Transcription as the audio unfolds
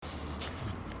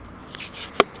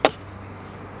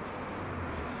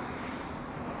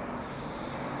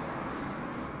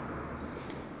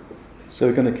So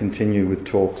we're going to continue with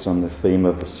talks on the theme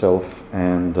of the self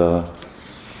and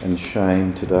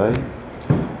shame today.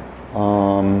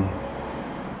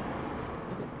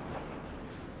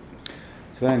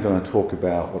 Today I'm going to talk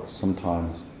about what's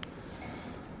sometimes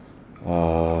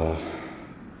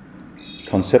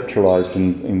conceptualized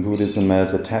in Buddhism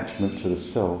as attachment to the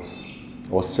self,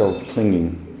 or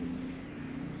self-clinging,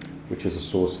 which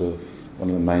is one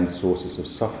of the main sources of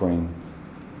suffering.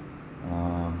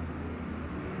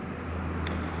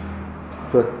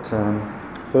 But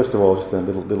first of all, just a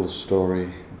little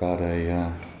story about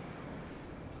an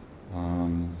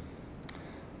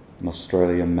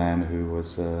Australian man who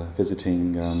was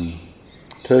visiting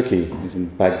Turkey. He was in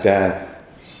Baghdad,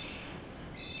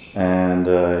 and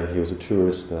he was a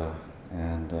tourist there.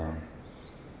 And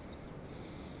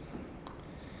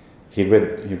he'd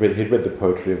read the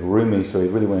poetry of Rumi, so he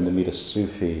really wanted to meet a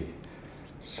Sufi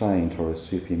saint or a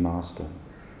Sufi master.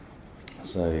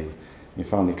 So he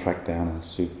finally tracked down a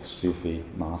Sufi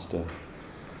master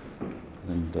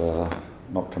and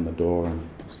knocked on the door and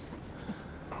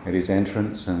at his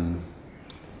entrance and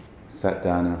sat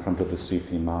down in front of the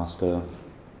Sufi master,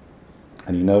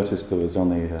 and he noticed there was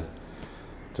only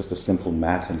just a simple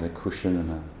mat and a cushion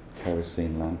and a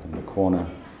kerosene lamp in the corner.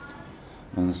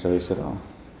 And so he said, "Oh,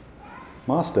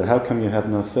 Master, how come you have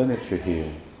no furniture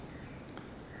here?"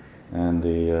 And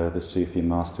the Sufi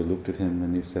master looked at him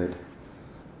and he said,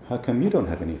 "How come you don't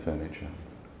have any furniture?"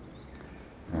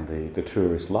 And the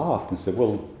tourist laughed and said,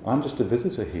 "Well, I'm just a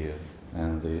visitor here."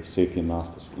 And the Sufi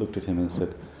master looked at him and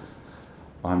said,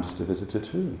 "I'm just a visitor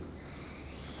too."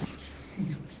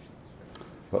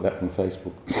 Got that from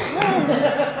Facebook.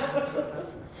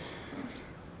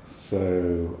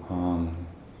 So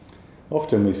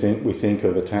often we think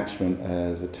of attachment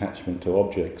as attachment to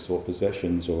objects or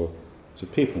possessions or to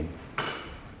people,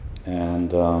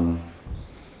 and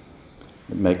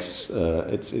it makes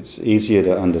it's easier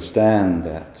to understand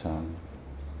that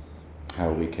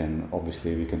how we can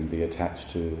be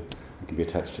attached to. I can be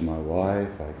attached to my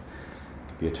wife. I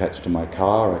could be attached to my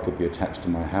car. I could be attached to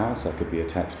my house. I could be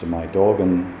attached to my dog.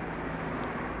 And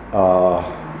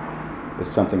if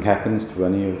something happens to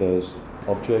any of those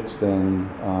objects, then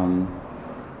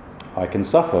I can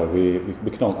suffer. We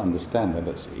can all understand that.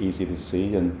 It's easy to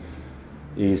see and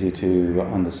easy to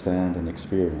understand and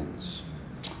experience.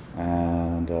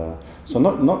 And so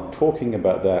not talking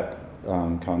about that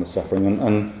kind of suffering.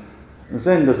 And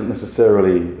Zen doesn't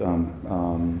necessarily,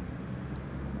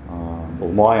 or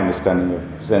my understanding of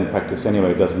Zen practice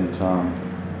anyway, doesn't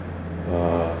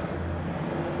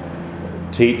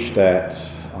teach that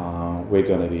we're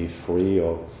going to be free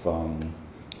of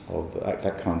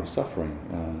that kind of suffering.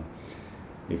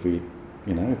 If we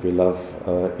love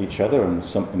each other and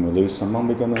we lose someone,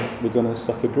 we're gonna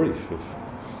suffer grief.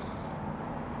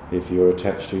 If you're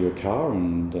attached to your car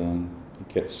and it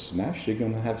gets smashed, you're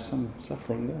going to have some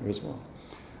suffering there as well.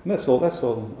 And that's all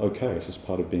okay. It's just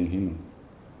part of being human.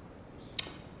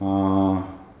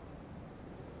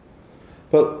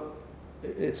 But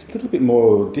it's a little bit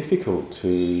more difficult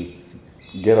to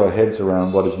get our heads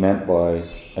around what is meant by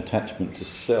attachment to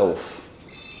self.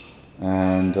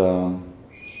 And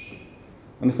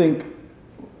I think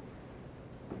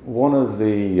one of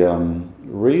the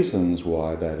reasons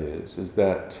why that is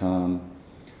that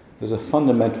there's a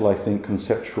fundamental, I think,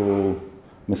 conceptual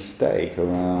mistake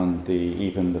around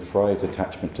even the phrase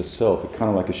attachment to self. It kind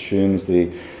of like assumes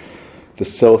the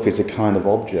self is a kind of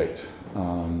object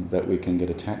that we can get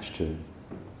attached to.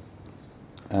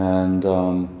 And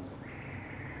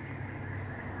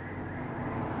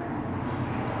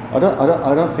I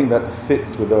don't think that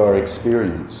fits with our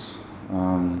experience.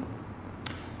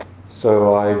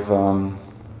 So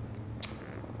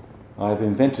I've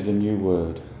invented a new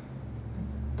word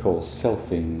called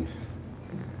selfing,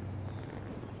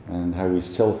 and how we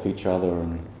self each other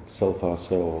and self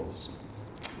ourselves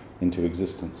into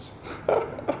existence.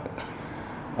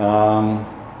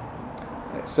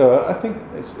 So I think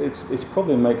it's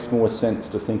probably makes more sense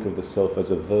to think of the self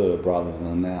as a verb rather than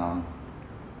a noun.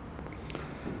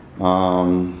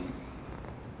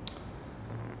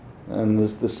 And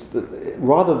there's this,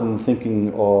 rather than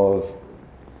thinking of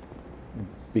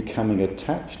becoming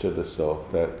attached to the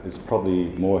self, that is probably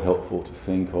more helpful to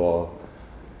think of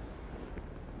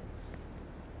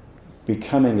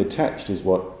becoming attached is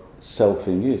what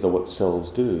selfing is, or what selves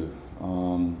do.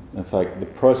 In fact, the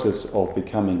process of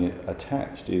becoming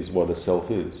attached is what a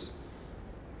self is.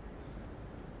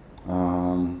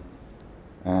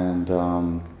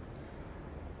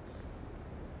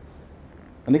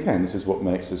 And again, this is what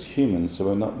makes us human. So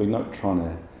we're not trying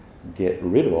to get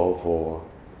rid of,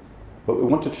 but we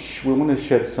want to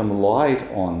shed some light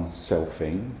on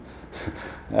selfing,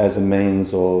 as a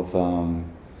means of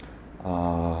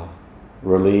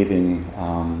relieving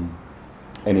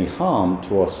any harm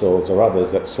to ourselves or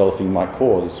others that selfing might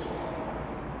cause.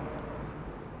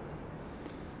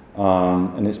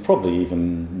 And it's probably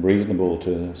even reasonable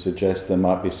to suggest there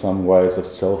might be some ways of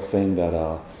selfing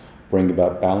that bring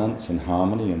about balance and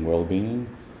harmony and well-being,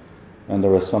 and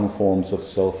there are some forms of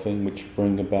selfing which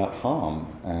bring about harm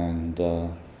and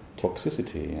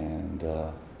toxicity and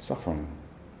suffering.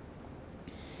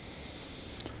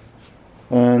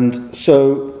 And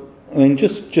so, I mean,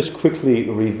 just quickly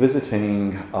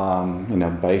revisiting,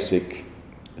 basic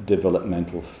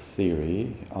developmental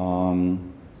theory.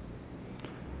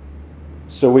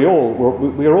 So we're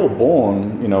all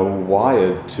born,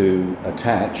 wired to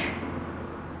attach.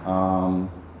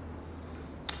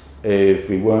 If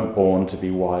we weren't born to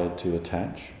be wired to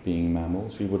attach, being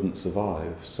mammals, we wouldn't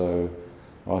survive. So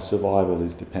our survival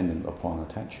is dependent upon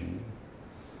attaching.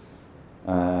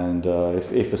 And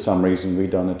if for some reason we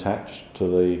don't attach to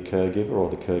the caregiver, or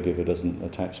the caregiver doesn't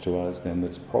attach to us, then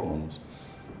there's problems.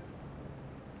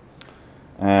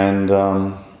 And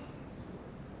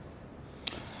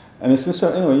it's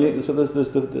so anyway. So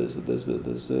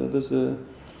there's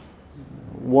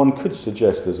one could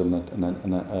suggest there's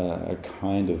a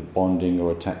kind of bonding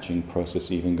or attaching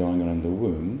process even going on in the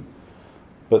womb,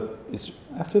 but it's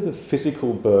after the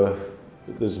physical birth.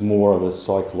 There's more of a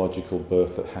psychological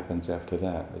birth that happens after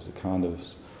that. There's a kind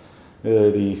of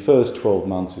the first 12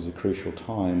 months is a crucial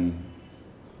time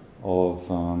of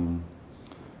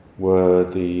where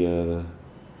the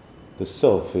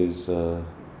self is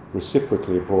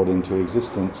reciprocally brought into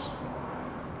existence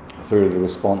through the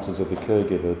responses of the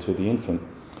caregiver to the infant.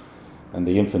 And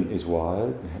the infant is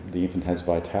wired. The infant has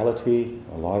vitality,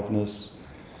 aliveness,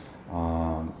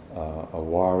 a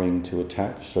wiring to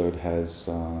attach, so it has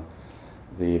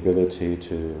the ability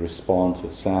to respond to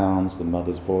sounds, the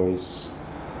mother's voice,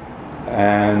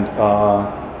 and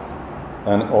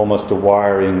almost a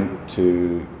wiring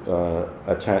to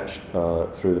attach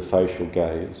through the facial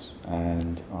gaze.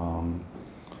 And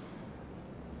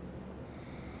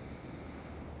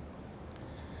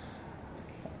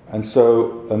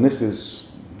this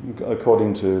is,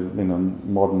 according to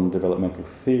modern developmental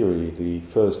theory, the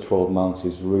first 12 months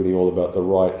is really all about the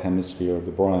right hemisphere of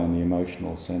the brain, the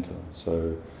emotional centre.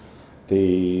 So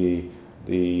the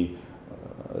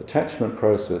attachment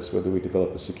process, whether we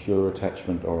develop a secure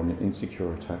attachment or an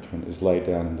insecure attachment, is laid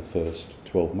down in the first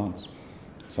 12 months.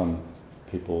 Some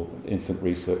people, infant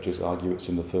researchers, argue it's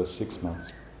in the first 6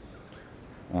 months.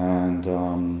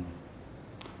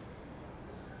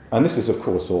 And this is, of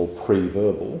course, all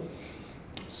pre-verbal.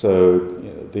 So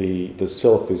the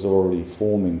self is already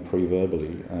forming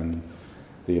pre-verbally, and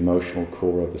the emotional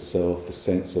core of the self, the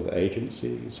sense of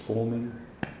agency, is forming.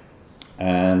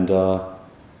 And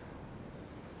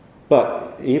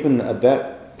but even at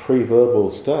that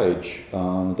pre-verbal stage,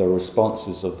 the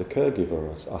responses of the caregiver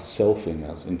are selfing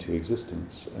us into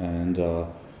existence. And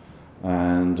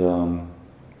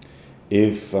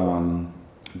if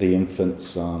the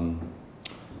infant's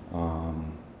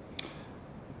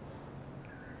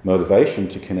motivation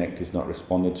to connect is not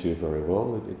responded to very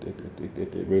well,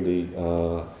 it really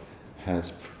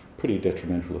has pretty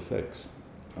detrimental effects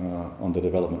on the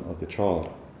development of the child.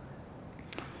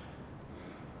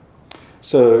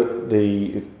 So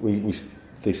the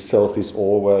self is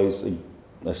always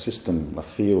a system, a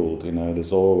field.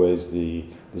 There's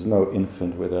no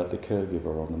infant without the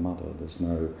caregiver or the mother. There's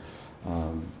no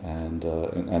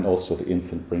and also the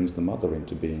infant brings the mother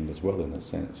into being as well, in a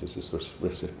sense. There's this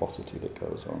reciprocity that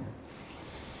goes on.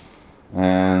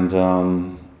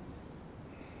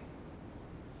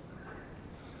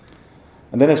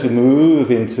 And then as we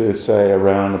move into, say,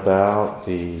 around about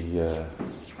the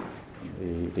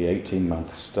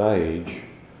 18-month stage,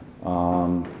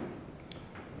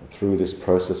 through this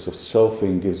process of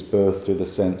selfing gives birth to the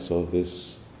sense of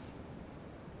this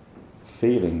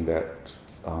feeling that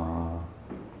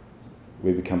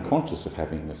we become conscious of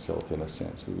having a self, in a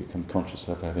sense. We become conscious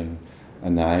of having a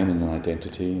name and an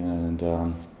identity, and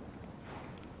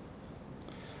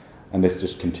this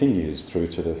just continues through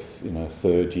to the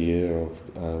third year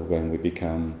of when we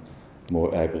become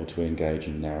more able to engage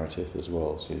in narrative as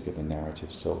well. So you get the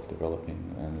narrative self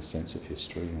developing and the sense of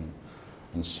history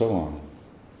and so on.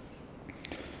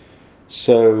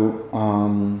 So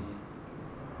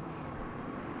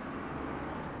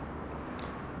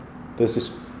there's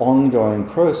this ongoing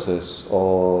process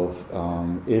of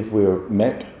if we're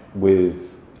met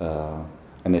with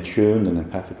an attuned and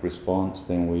empathic response,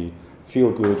 then we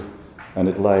feel good, and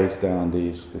it lays down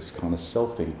this kind of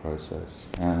selfing process.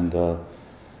 And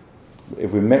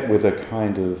if we're met with a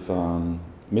kind of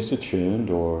misattuned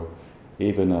or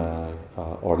even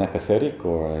or an apathetic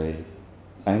or a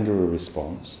angry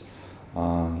response,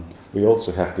 we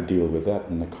also have to deal with that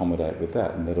and accommodate with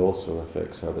that, and that also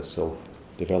affects how the self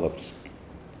develops.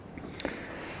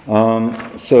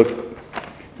 So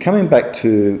coming back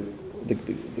to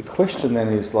the question then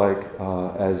is like,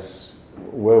 as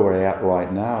where we're at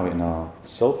right now in our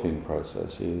selfing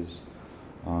process is,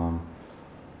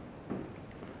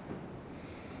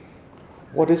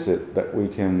 what is it that we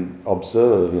can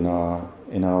observe in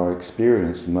our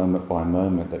experience moment by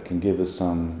moment that can give us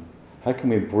some, how can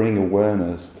we bring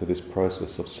awareness to this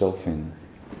process of selfing?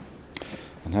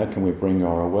 And how can we bring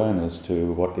our awareness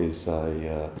to what is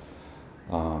a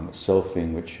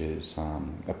selfing which is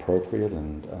appropriate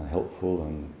and helpful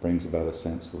and brings about a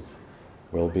sense of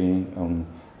well-being, and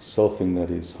selfing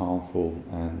that is harmful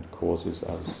and causes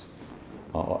us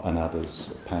and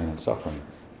others pain and suffering.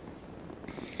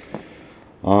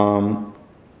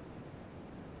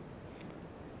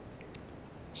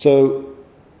 So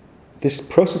this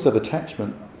process of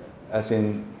attachment, as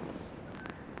in,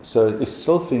 so this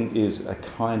selfing is a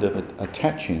kind of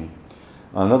attaching.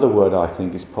 Another word I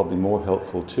think is probably more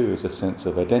helpful too is a sense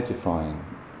of identifying.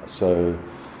 So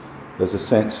there's a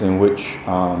sense in which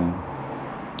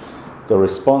the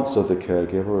response of the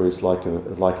caregiver is like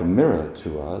a mirror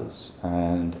to us,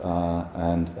 and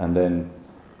then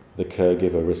the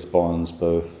caregiver responds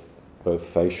both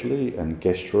facially and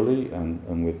gesturally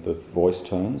and with the voice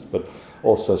tones, but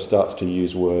also starts to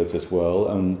use words as well,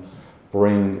 and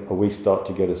we start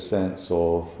to get a sense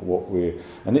of what we're,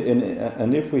 and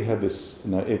if we have this,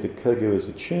 if the caregiver is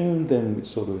attuned, then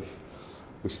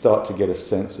we start to get a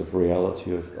sense of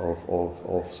reality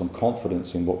of some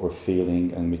confidence in what we're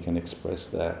feeling, and we can express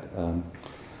that.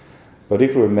 But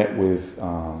if we're met with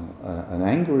an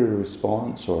angry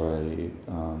response or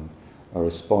a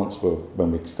response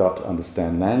when we start to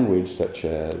understand language, such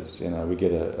as we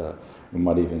get we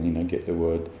might even get the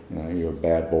word you're a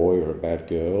bad boy or a bad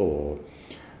girl,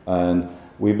 and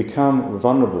we become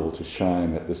vulnerable to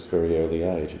shame at this very early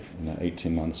age,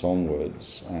 18 months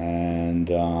onwards, and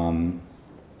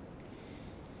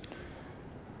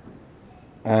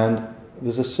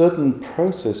there's a certain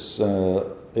process.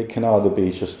 It can either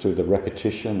be just through the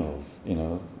repetition of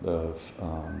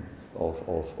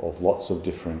lots of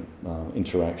different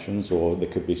interactions, or there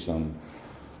could be some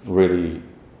really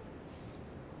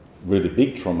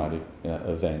big traumatic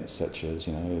events, such as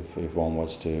if one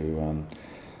was to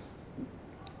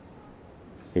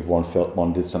if one felt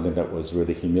one did something that was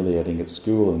really humiliating at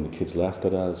school and the kids laughed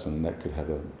at us, and that could have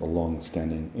a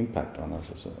long-standing impact on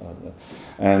us.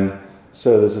 And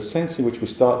so there's a sense in which we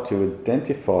start to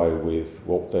identify with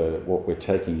what we're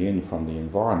taking in from the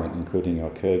environment, including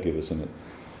our caregivers in it.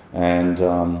 And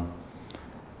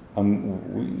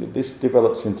this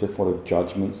develops into sort of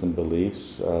judgments and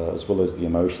beliefs, as well as the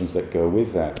emotions that go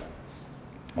with that.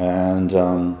 And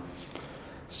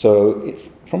so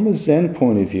from a Zen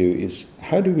point of view, is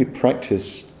how do we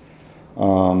practice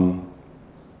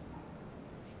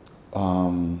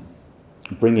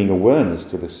bringing awareness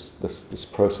to this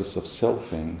process of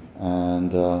selfing,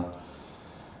 and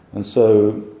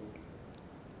so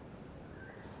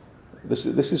this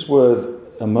is where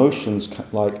emotions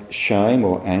like shame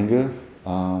or anger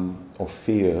or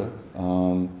fear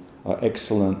are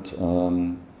excellent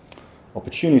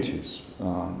opportunities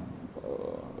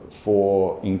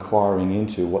for inquiring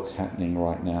into what's happening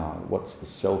right now, what's the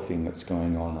selfing that's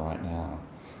going on right now.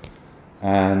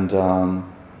 And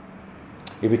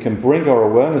if we can bring our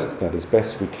awareness to that as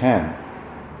best we can,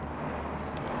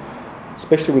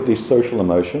 especially with these social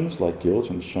emotions like guilt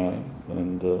and shame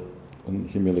and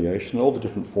humiliation, all the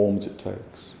different forms it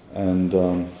takes, and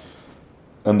the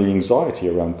anxiety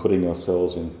around putting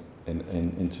ourselves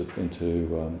into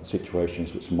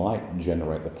situations which might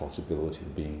generate the possibility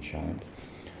of being shamed,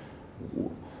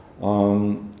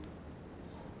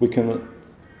 we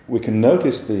can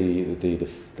notice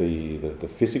the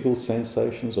physical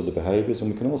sensations or the behaviours,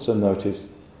 and we can also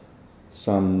notice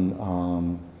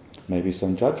some maybe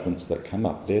some judgments that come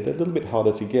up. They're a little bit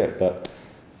harder to get, but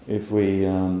if we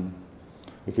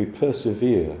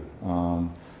persevere,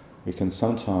 we can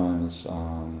sometimes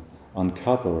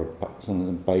uncover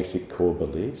some basic core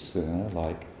beliefs,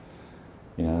 like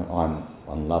I'm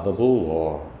unlovable,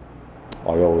 or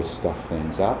I always stuff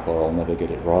things up, or I'll never get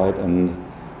it right, and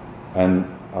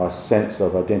our sense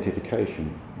of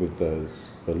identification with those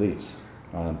beliefs.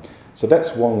 So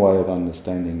that's one way of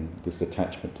understanding this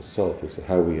attachment to self, is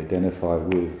how we identify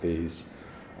with these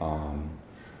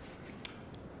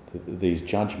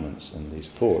judgments and these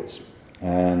thoughts.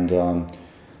 And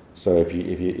so if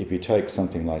you take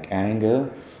something like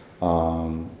anger,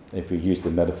 if we use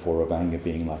the metaphor of anger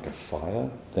being like a fire,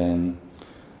 then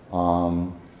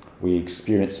we're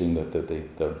experiencing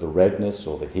the redness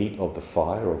or the heat of the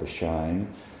fire or the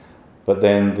shame, but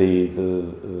then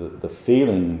the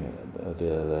feeling,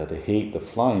 the heat, the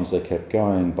flames, they kept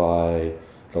going by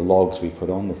the logs we put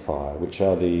on the fire, which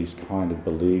are these kind of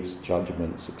beliefs,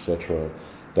 judgments, etc.,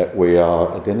 that we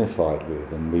are identified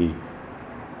with, and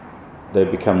they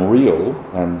become real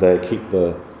and they keep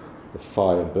the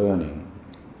fire burning.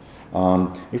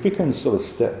 If we can sort of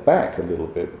step back a little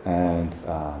bit and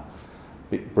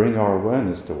bring our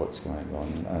awareness to what's going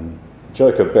on, and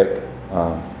Joke Beck,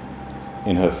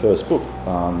 in her first book,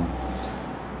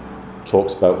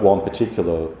 talks about one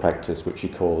particular practice which she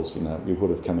calls, we would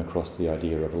have come across the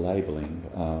idea of labelling.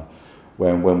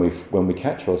 When we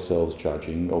catch ourselves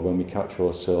judging, or when we catch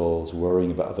ourselves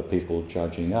worrying about other people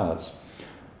judging us,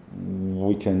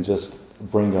 we can just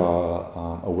bring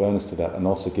our awareness to that and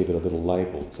also give it a little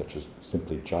label, such as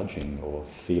simply judging, or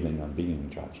feeling I'm being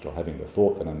judged, or having the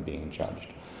thought that I'm being judged.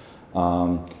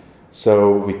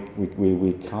 So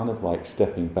we kind of like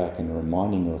stepping back and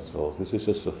reminding ourselves this is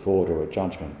just a thought or a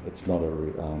judgment. It's not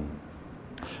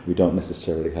we don't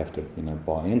necessarily have to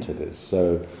buy into this.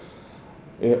 So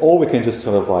or we can just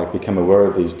sort of like become aware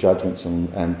of these judgments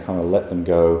and kind of let them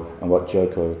go. And what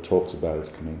Joko talks about is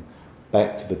coming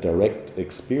back to the direct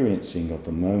experiencing of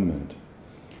the moment.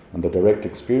 And the direct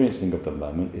experiencing of the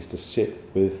moment is to sit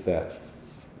with that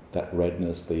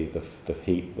redness, the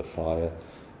heat, the fire,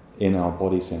 in our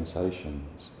body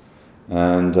sensations.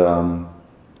 And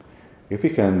if we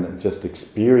can just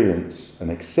experience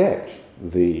and accept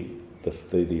the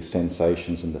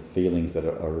sensations and the feelings that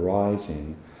are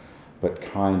arising, but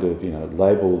kind of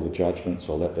label the judgments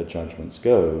or let the judgments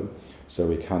go, so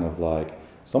we kind of like,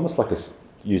 it's almost like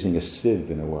using a sieve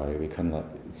in a way. We're kind of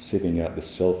like sieving out the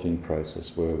selfing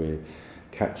process where we're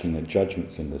catching the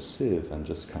judgments in the sieve and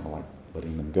just kind of like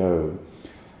letting them go.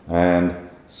 And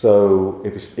so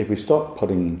if we stop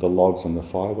putting the logs on the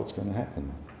fire, what's going to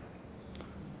happen?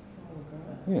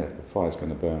 Yeah, the fire's going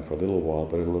to burn for a little while,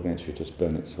 but it'll eventually just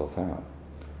burn itself out.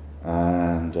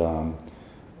 And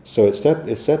so it's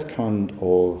that kind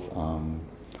of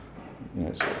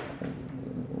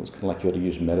it's kind of like you ought to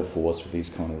use metaphors for these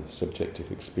kind of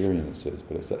subjective experiences,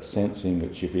 but it's that sense in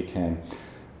which if we can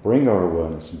bring our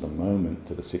awareness in the moment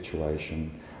to the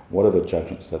situation, what are the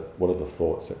judgments, what are the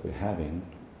thoughts that we're having,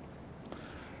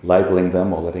 labelling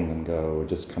them or letting them go, or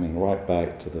just coming right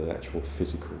back to the actual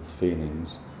physical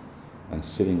feelings and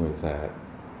sitting with that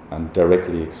and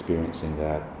directly experiencing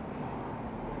that,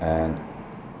 and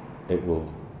it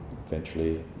will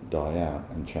eventually die out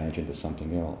and change into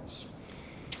something else.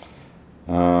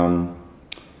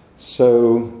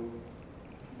 So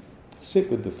sit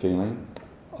with the feeling,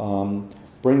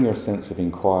 bring your sense of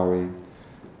inquiry,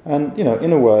 and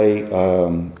in a way,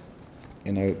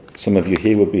 some of you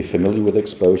here would be familiar with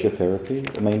exposure therapy.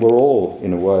 I mean, we're all,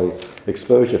 in a way,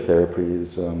 exposure therapy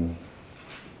is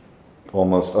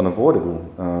almost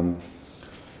unavoidable.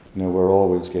 We're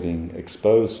always getting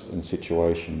exposed in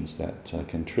situations that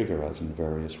can trigger us in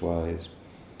various ways.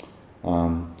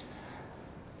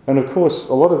 And of course,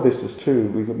 a lot of this is too,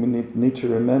 we need to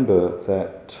remember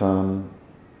that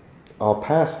our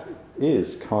past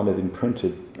is kind of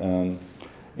imprinted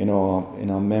in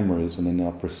our memories and in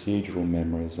our procedural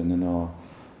memories and in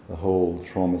the whole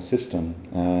trauma system,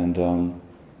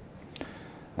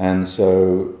 and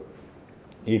so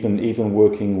even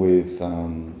working with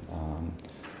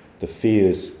the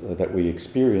fears that we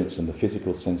experience and the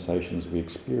physical sensations we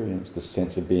experience, the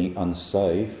sense of being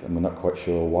unsafe, and we're not quite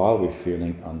sure why we're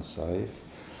feeling unsafe,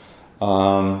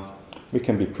 we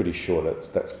can be pretty sure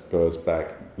that goes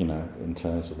back, in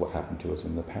terms of what happened to us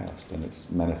in the past, and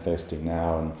it's manifesting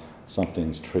now, and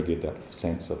something's triggered that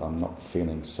sense of I'm not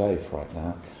feeling safe right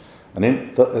now. And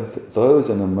then those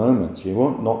in the moments, you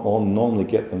won't normally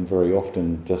get them very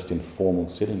often just in formal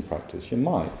sitting practice. You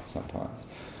might sometimes,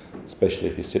 especially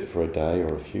if you sit for a day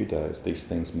or a few days, these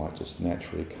things might just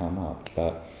naturally come up.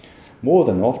 But more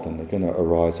than often, they're going to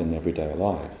arise in everyday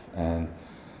life. And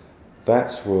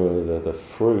that's where the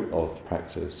fruit of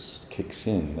practice kicks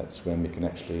in. That's when we can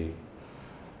actually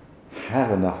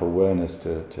have enough awareness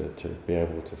to be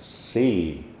able to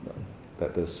see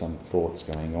that there's some thoughts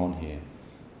going on here.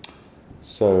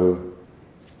 So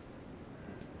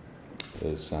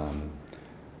there's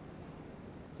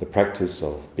the practice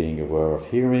of being aware of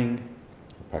hearing,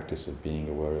 the practice of being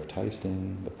aware of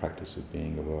tasting, the practice of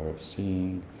being aware of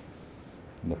seeing,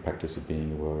 and the practice of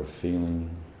being aware of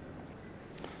feeling,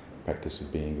 the practice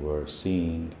of being aware of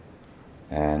seeing,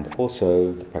 and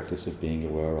also the practice of being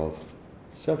aware of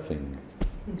selfing.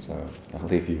 So I'll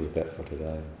leave you with that for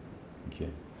today. Thank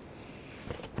you.